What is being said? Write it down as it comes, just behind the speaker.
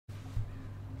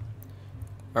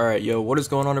Alright, yo, what is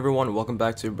going on everyone? Welcome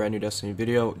back to a brand new Destiny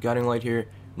video. Guiding Light here.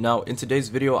 Now, in today's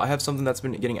video, I have something that's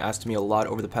been getting asked to me a lot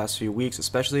over the past few weeks,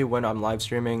 especially when I'm live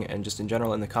streaming and just in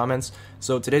general in the comments.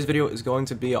 So today's video is going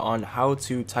to be on how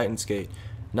to Titan skate.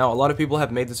 Now, a lot of people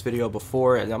have made this video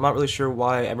before, and I'm not really sure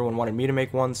why everyone wanted me to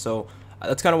make one, so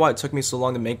that's kind of why it took me so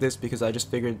long to make this, because I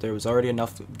just figured there was already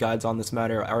enough guides on this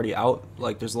matter already out.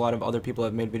 Like, there's a lot of other people that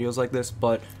have made videos like this,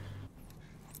 but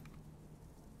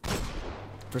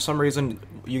for some reason,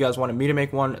 you guys wanted me to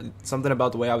make one. Something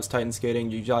about the way I was Titan skating,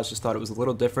 you guys just thought it was a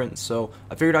little different, so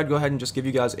I figured I'd go ahead and just give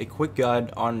you guys a quick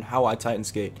guide on how I Titan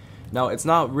skate. Now, it's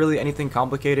not really anything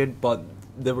complicated, but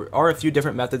there are a few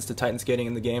different methods to Titan skating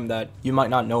in the game that you might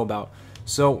not know about.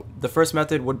 So, the first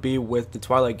method would be with the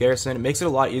Twilight Garrison. It makes it a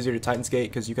lot easier to Titan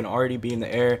skate because you can already be in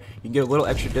the air, you can get a little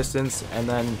extra distance, and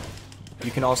then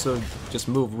you can also just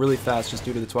move really fast just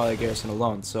due to the Twilight Garrison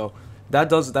alone. So,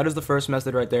 that is the first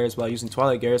method right there, is by using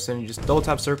Twilight Garrison. You just double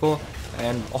tap circle,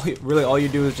 and all you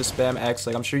do is just spam X.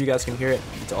 Like, I'm sure you guys can hear it.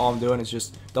 It's all I'm doing is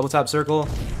just double tap circle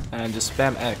and just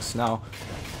spam X. Now,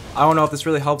 I don't know if this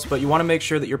really helps, but you want to make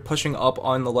sure that you're pushing up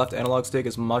on the left analog stick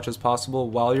as much as possible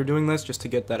while you're doing this, just to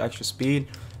get that extra speed.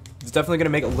 It's definitely going to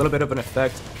make a little bit of an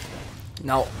effect.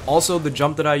 Now, also, the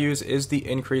jump that I use is the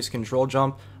increased control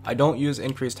jump. I don't use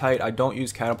increased height, I don't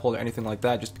use catapult or anything like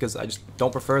that, just because I just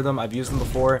don't prefer them. I've used them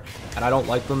before, and I don't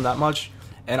like them that much.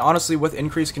 And honestly, with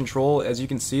increased control, as you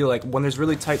can see, like, when there's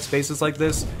really tight spaces like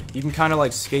this, you can kind of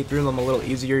like skate through them a little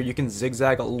easier. You can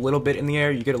zigzag a little bit in the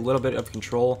air, you get a little bit of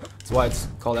control. That's why it's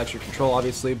called extra control,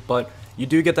 obviously, but you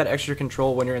do get that extra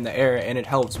control when you're in the air, and it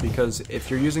helps, because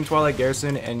if you're using Twilight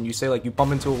Garrison and you say, like, you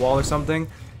bump into a wall or something,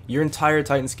 your entire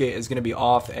Titan skate is going to be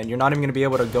off, and you're not even going to be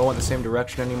able to go in the same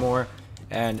direction anymore.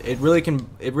 And it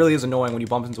really is annoying when you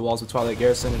bump into walls with Twilight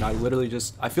Garrison, and I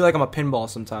feel like I'm a pinball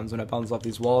sometimes when I bounce off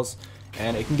these walls,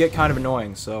 and it can get kind of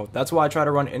annoying. So that's why I try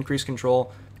to run increased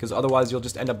control, because otherwise you'll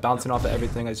just end up bouncing off of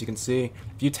everything. As you can see,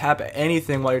 if you tap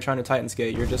anything while you're trying to Titan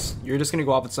skate, you're just gonna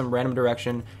go off in some random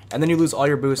direction, and then you lose all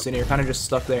your boost, and you're kind of just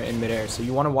stuck there in midair. So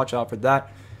you want to watch out for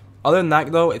that. Other than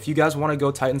that, though, if you guys want to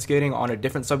go Titan skating on a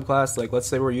different subclass, like let's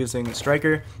say we're using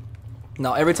Striker.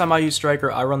 Now, every time I use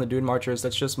Striker, I run the Dude Marchers.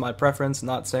 That's just my preference,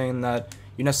 not saying that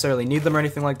you necessarily need them or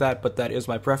anything like that, but that is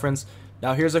my preference.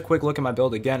 Now, here's a quick look at my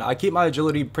build again. I keep my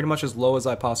agility pretty much as low as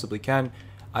I possibly can.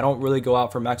 I don't really go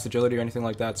out for max agility or anything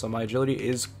like that, so my agility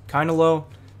is kind of low,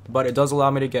 but it does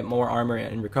allow me to get more armor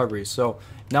and recovery. So,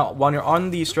 now, when you're on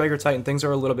the Striker Titan, things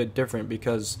are a little bit different,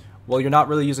 because, well, you're not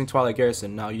really using Twilight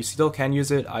Garrison. Now, you still can use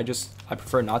it. I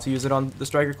prefer not to use it on the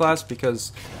Striker class,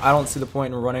 because I don't see the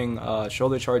point in running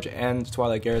Shoulder Charge and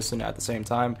Twilight Garrison at the same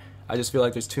time. I just feel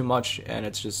like there's too much, and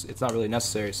it's not really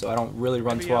necessary. So I don't really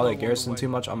run Twilight Garrison too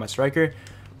much on my Striker.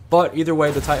 But either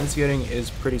way, the Titan skating is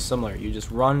pretty similar. You just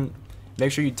run,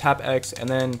 make sure you tap X, and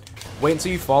then wait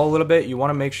until you fall a little bit. You want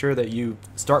to make sure that you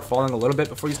start falling a little bit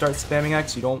before you start spamming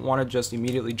X. You don't want to just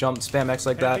immediately jump spam X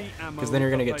like that, because then you're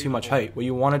going to get too much height. What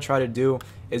you want to try to do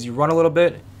is you run a little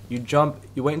bit, you jump,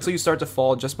 you wait until you start to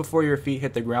fall just before your feet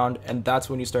hit the ground, and that's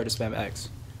when you start to spam X.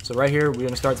 So right here, we're going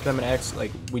to start spamming X.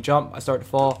 Like, we jump, I start to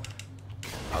fall.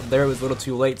 There it was a little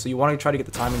too late, so you want to try to get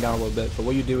the timing down a little bit. But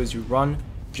what you do is you run,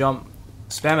 jump,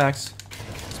 spam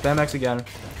X again,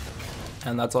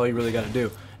 and that's all you really got to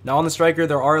do. Now, on the Striker,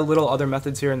 there are little other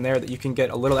methods here and there that you can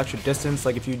get a little extra distance.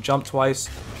 Like if you jump twice,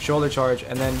 shoulder charge,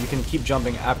 and then you can keep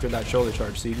jumping after that shoulder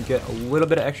charge, so you can get a little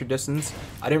bit of extra distance.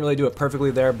 I didn't really do it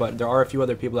perfectly there, but there are a few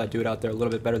other people that do it out there a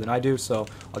little bit better than I do, so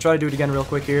I'll try to do it again real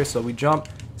quick here. So we jump,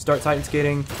 start Titan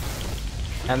skating,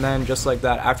 and then just like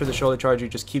that, after the shoulder charge, you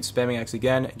just keep spamming X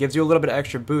again. It gives you a little bit of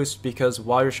extra boost, because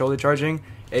while you're shoulder charging,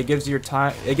 it gives your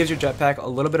jetpack a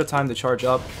little bit of time to charge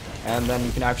up, and then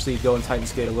you can actually go and Titan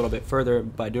skate a little bit further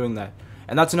by doing that.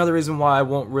 And that's another reason why I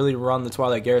won't really run the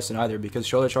Twilight Garrison either, because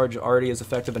shoulder charge already is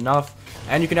effective enough,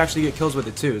 and you can actually get kills with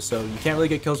it too. So you can't really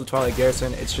get kills with Twilight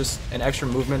Garrison. It's just an extra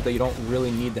movement that you don't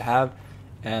really need to have,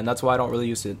 and that's why I don't really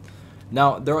use it.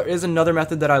 Now, there is another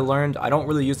method that I learned. I don't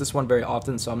really use this one very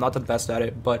often, so I'm not the best at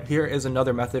it, but here is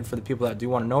another method for the people that do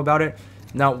want to know about it.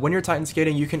 Now, when you're Titan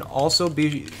skating, you can also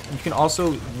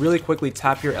really quickly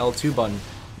tap your L2 button.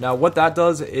 Now, what that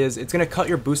does is it's going to cut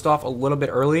your boost off a little bit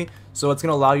early, so it's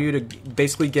going to allow you to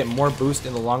basically get more boost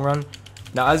in the long run.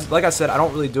 Now, like I said, I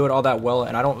don't really do it all that well,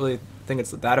 and I don't really think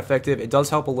it's that effective. It does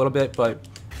help a little bit, but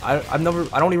I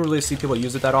don't even really see people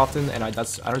use it that often, and I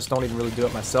just don't even really do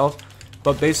it myself.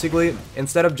 But basically,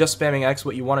 instead of just spamming X,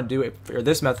 what you want to do for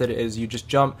this method is you just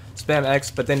jump, spam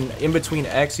X, but then in between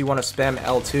X, you want to spam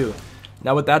L2.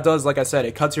 Now what that does, like I said,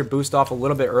 it cuts your boost off a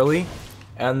little bit early,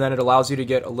 and then it allows you to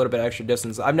get a little bit extra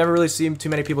distance. I've never really seen too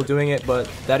many people doing it, but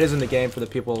that is in the game for the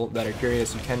people that are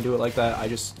curious. You can do it like that.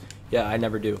 I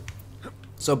never do.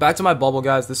 So back to my bubble,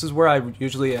 guys. This is where I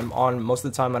usually am on most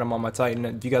of the time when I'm on my Titan.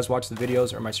 If you guys watch the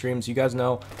videos or my streams, you guys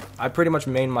know I pretty much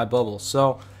main my bubble.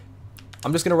 So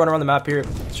I'm just going to run around the map here,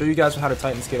 show you guys how to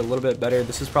Titan skate a little bit better.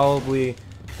 This is probably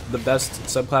the best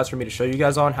subclass for me to show you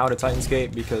guys on how to Titan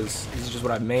skate, because this is just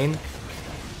what I main.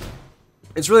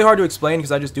 It's really hard to explain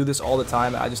because I just do this all the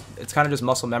time. It's kind of just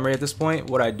muscle memory at this point,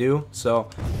 what I do. So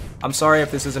I'm sorry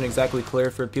if this isn't exactly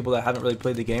clear for people that haven't really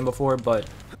played the game before, but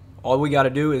all we got to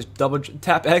do is double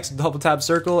tap X, double tap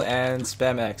circle, and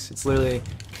spam X.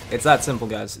 It's that simple,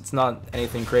 guys. It's not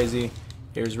anything crazy.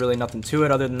 There's really nothing to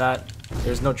it other than that.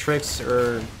 There's no tricks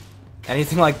or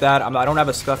anything like that. I don't have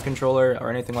a scuff controller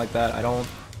or anything like that. I don't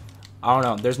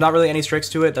know. There's not really any tricks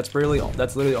to it. That's literally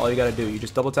all you got to do. You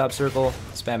just double tap circle,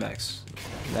 spam X.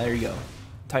 And there you go.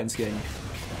 Titan skating.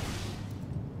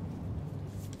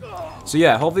 So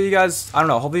yeah, hopefully you guys,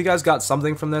 hopefully you guys got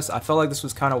something from this. I felt like this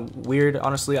was kind of weird,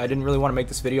 honestly. I didn't really want to make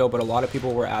this video, but a lot of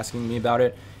people were asking me about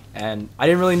it, and I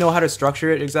didn't really know how to structure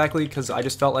it exactly, because I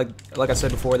just felt like I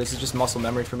said before, this is just muscle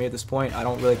memory for me at this point. I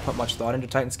don't really put much thought into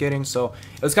Titan skating, so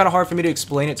it was kind of hard for me to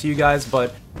explain it to you guys,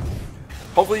 but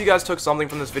hopefully you guys took something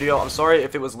from this video. I'm sorry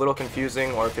if it was a little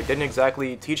confusing or if it didn't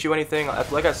exactly teach you anything.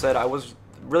 Like I said, I was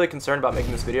really concerned about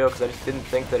making this video because I just didn't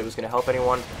think that it was going to help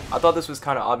anyone. I thought this was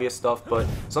kind of obvious stuff, but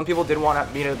some people did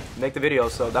want me to make the video,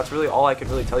 so that's really all I could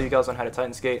really tell you guys on how to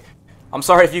Titan skate. I'm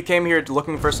sorry if you came here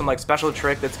looking for some like special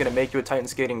trick that's going to make you a Titan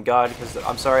skating god, because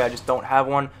I'm sorry, I just don't have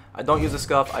one. I don't use a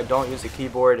scuff, I don't use a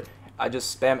keyboard, I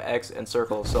just spam X and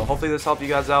circle. So hopefully this helped you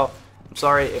guys out. I'm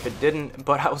sorry if it didn't,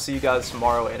 but I will see you guys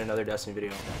tomorrow in another Destiny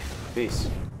video. Peace.